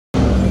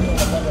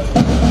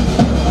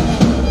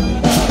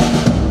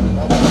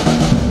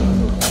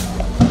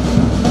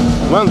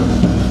Manda.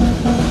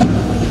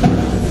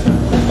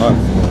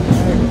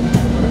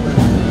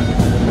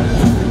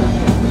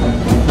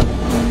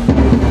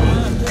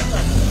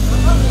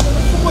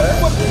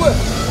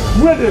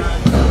 Ready.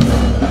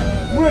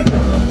 Ready.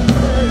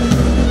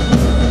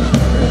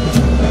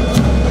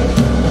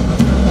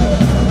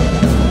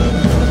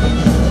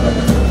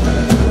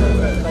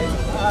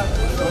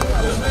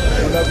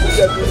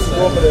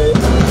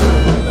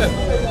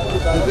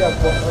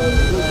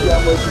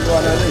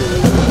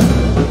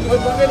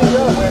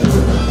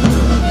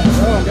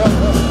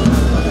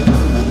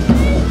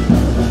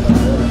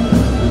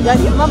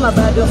 Yaani mama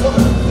bado.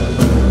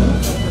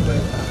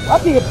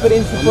 Wapi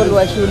principal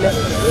wa shule?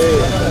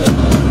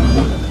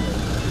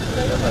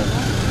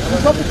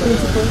 Wapi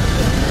principal?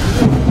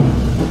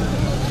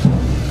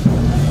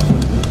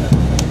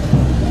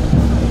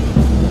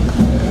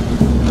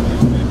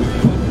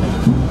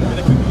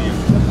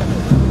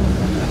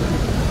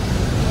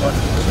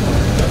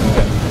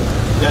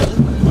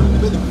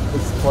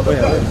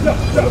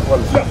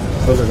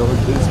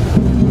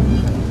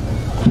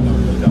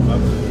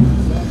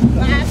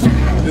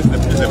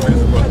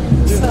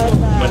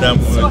 Madam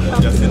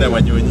Jacinda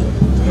Wanyonyi.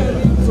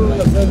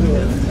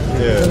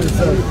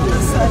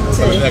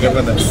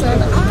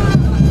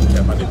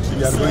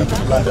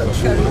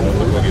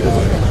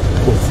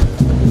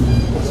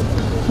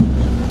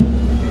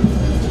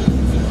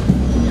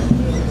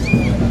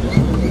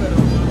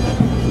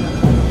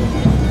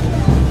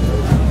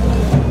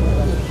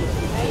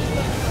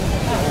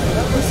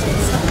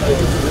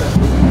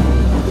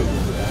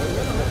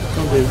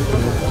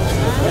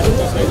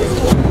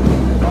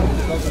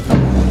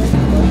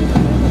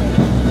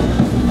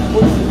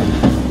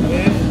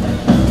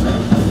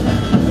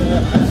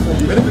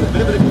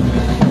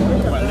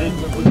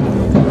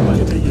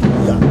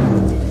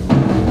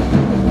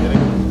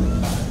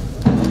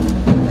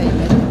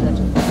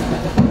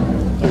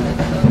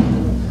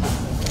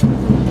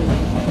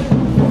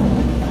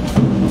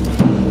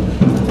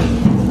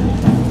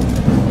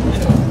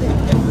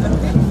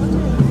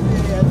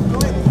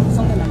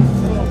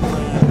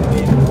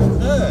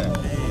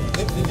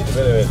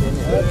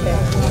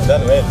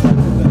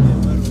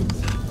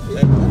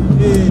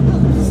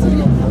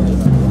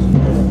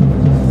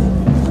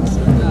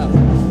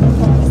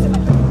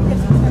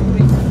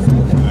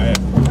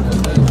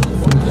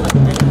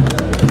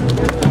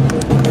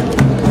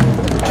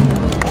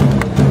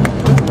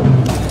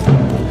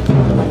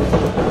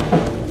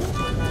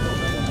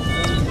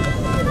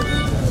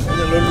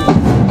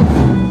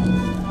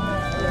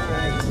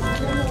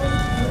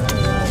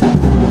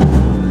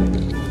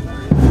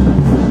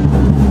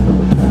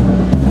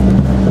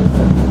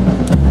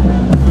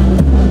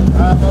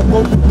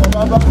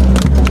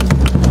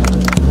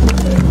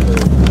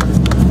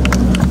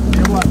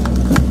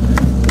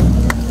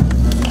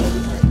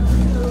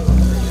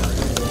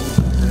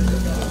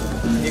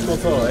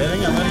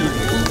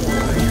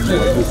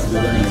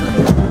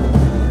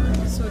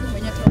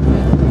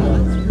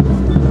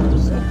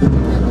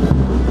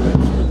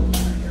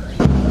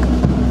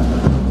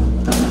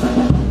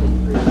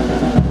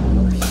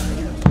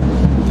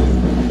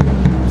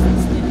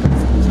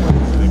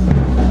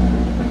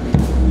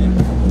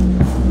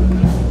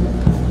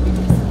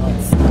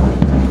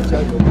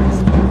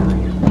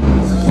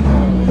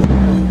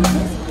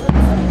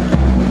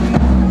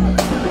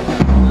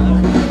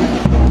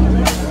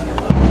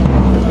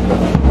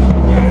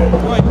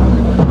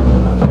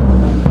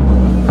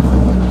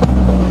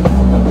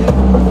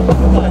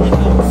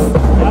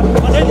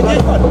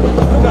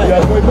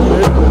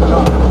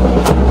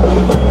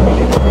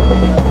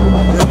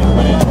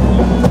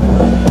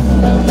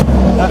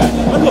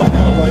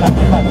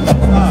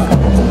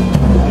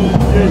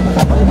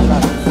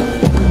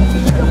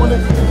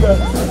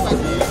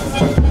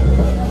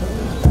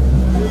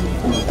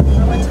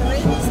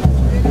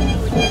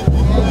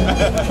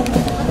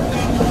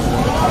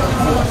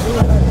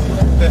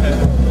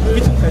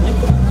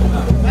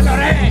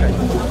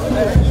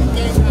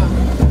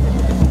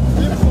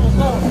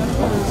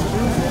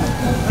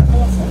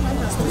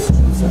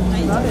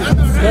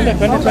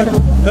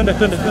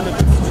 Twende.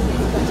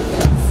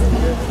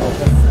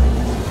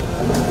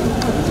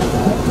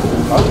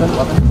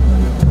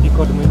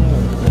 Iko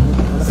mwenyewe.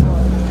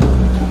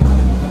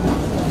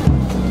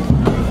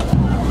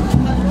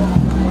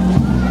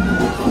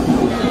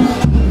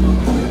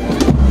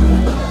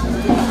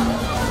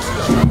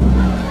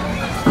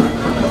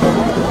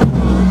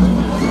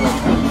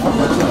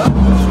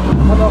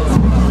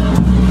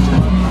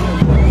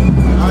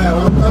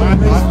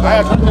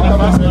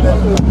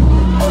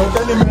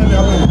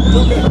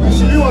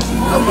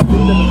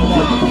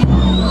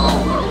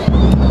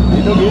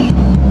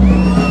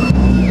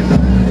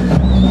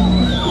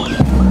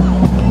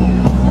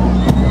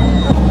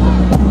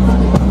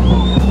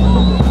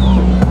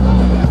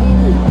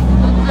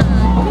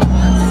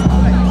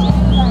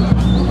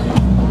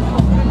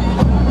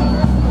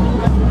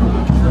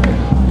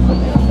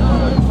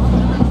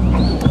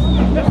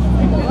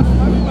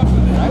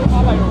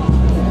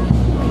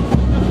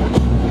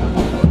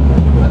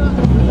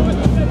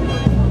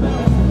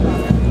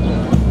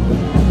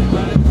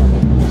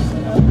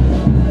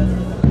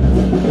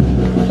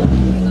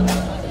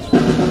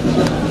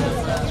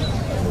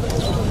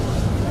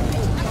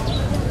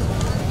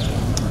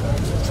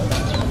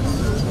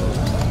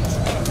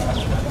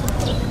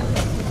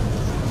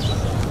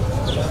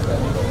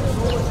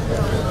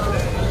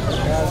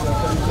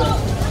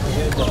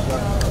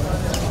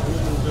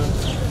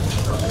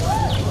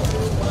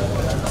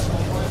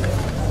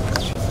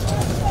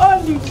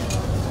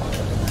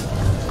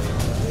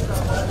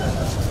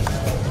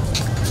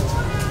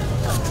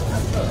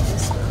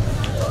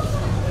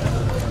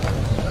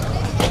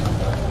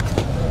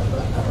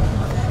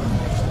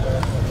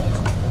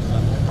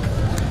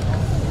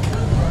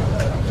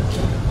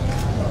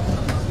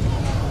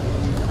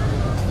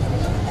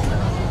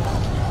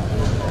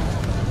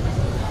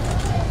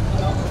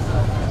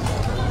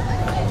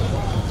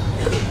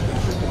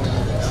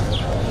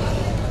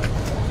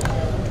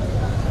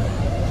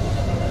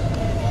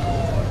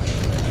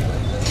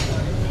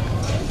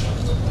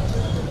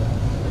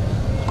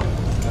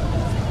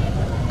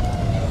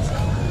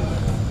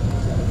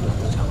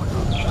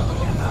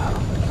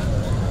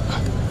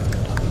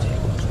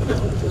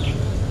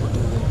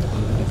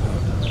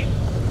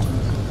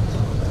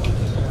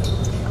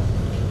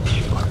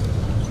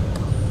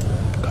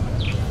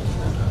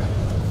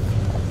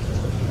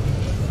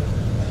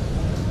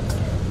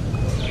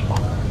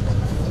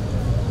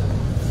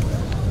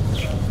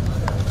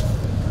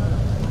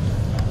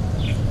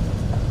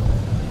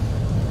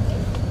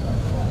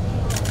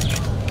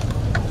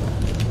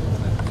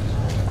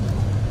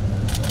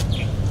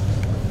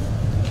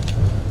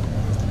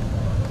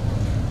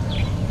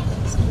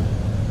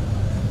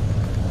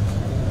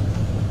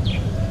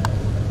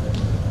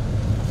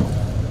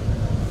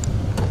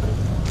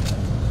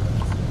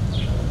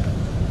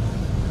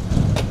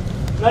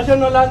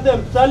 National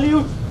anthem,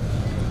 salute.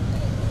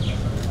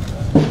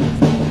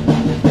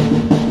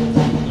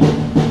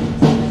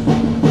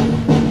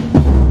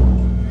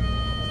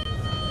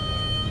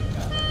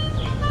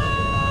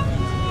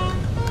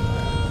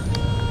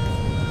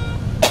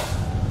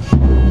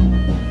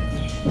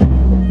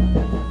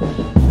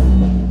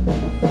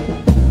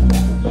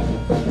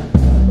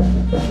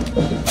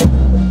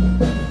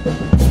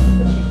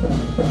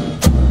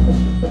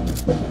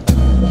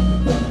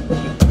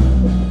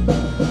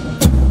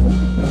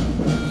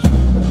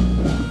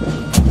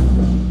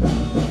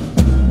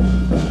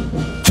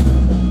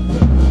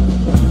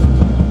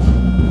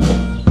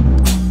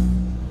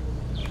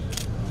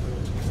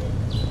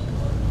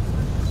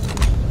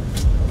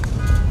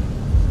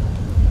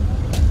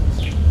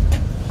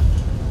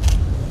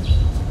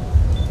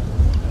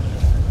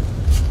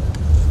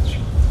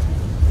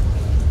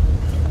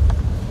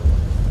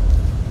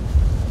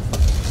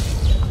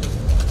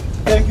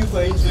 Thank you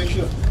for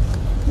instruction.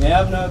 May I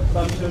have now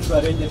permission to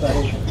arrange the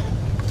parade?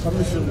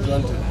 Permission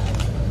granted.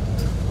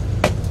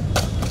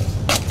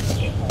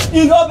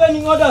 In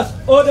opening orders,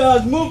 order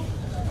has moved.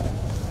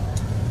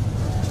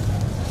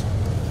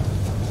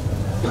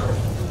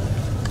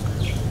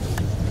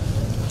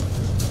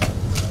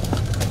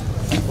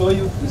 Before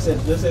you, he said,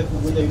 Joseph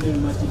Uguja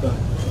Union Matiba,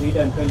 read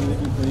and kindly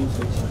waiting for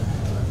instruction.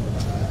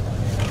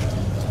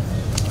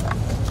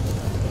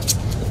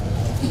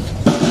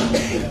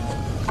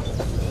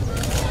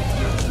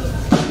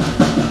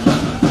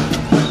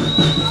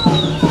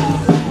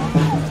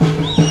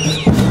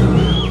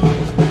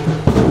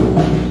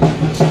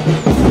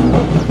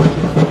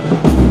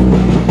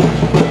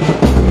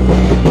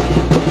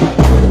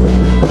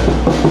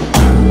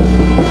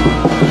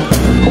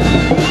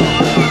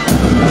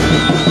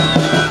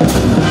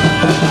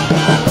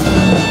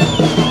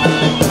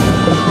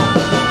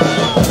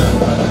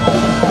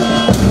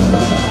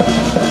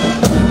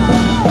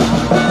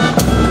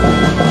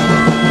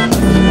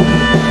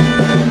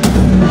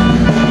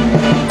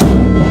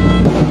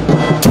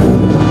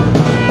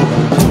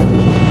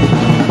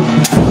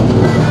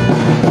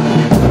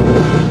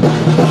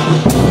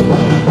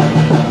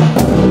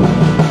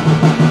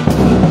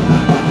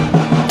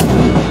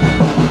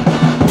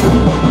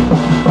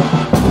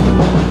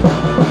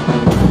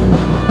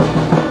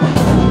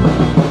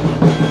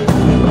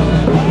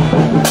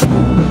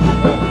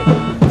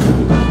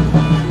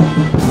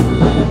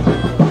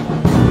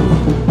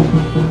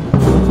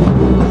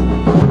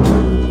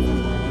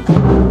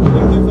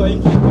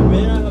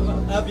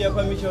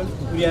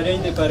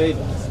 Rearrange the parade.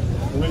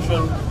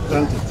 Permission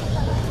granted.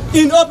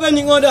 In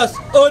opening orders,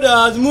 order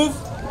has moved.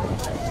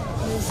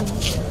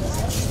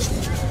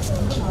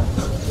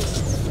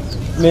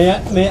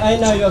 May I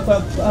now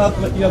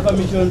have your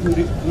permission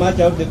to march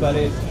out the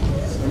parade?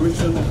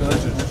 Permission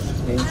granted.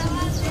 Thank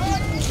you.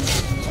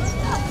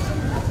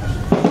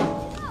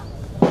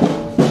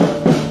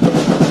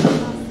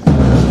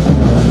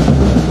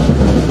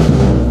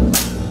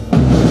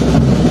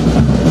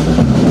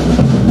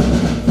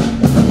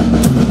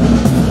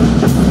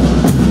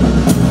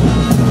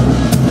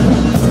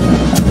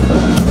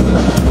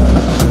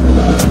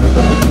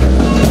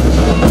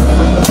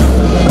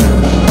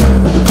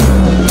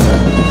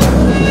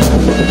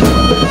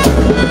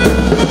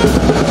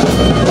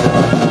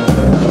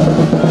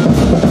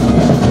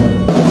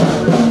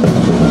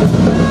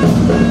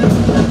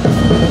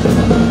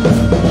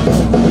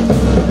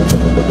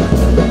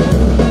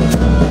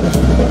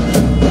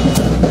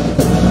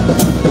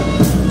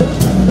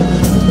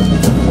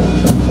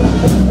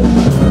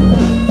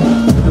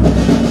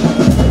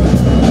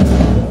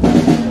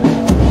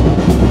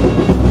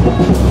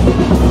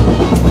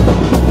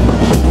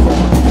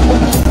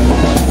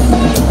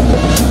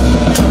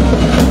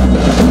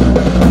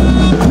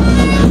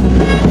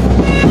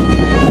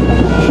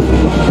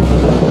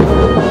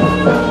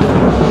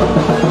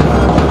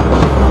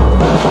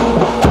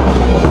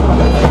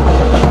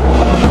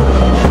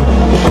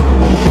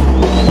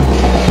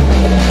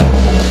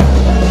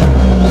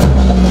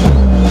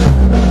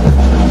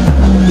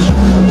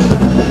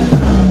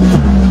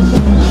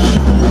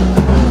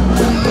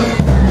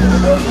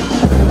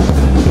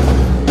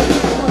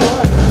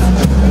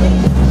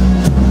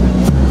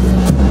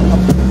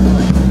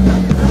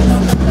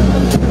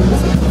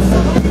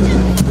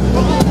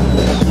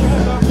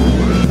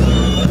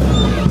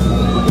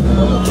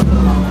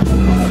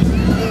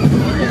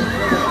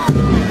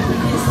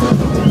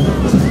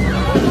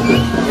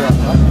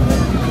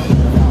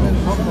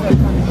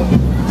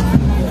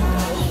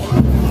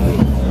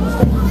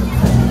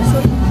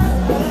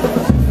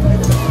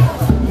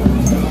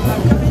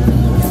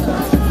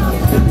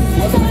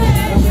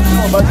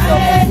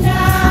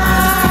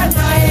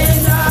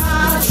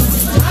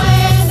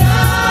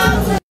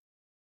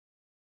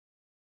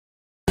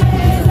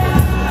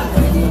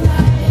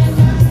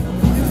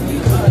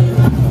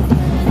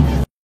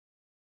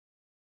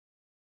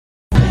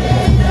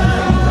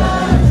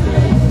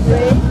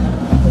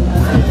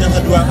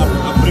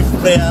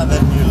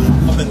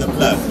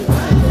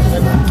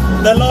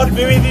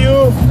 with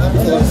you.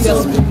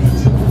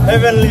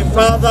 Heavenly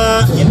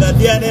Father, in the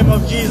dear name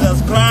of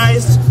Jesus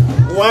Christ,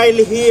 while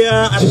here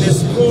at the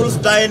school's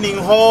dining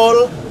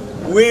hall,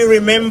 we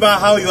remember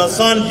how your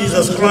Son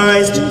Jesus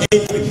Christ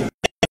ate with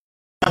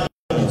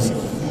us.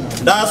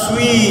 Thus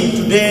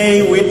we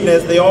today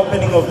witness the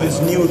opening of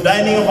this new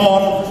dining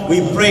hall.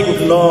 We pray,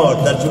 good Lord,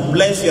 that you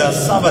bless your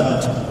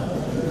servant,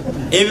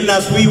 even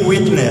as we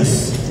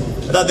witness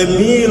that the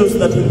meals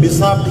that will be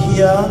served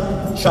here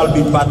shall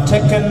be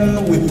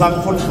partaken with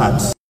thankful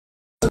hearts.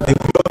 The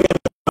glory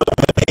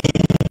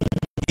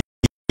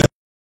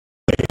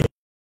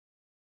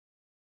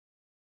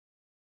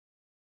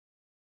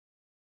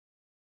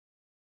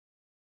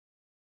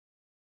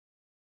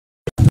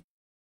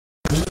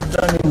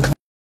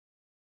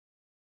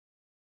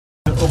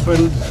and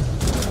open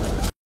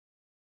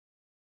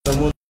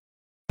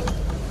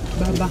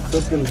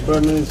the second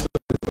Prime Minister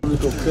of the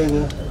Republic of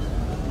Kenya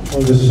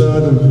on the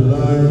 3rd of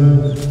July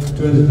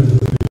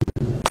 2023.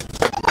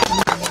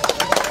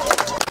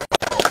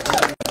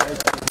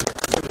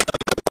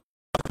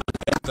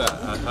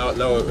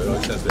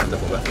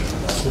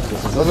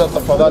 Sasa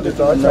tafadhali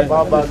tutaacha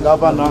baba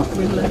gavana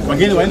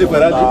wengine waende kwa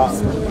radio.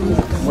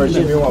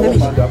 mheshimiwa wa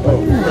upande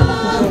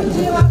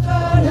hapo.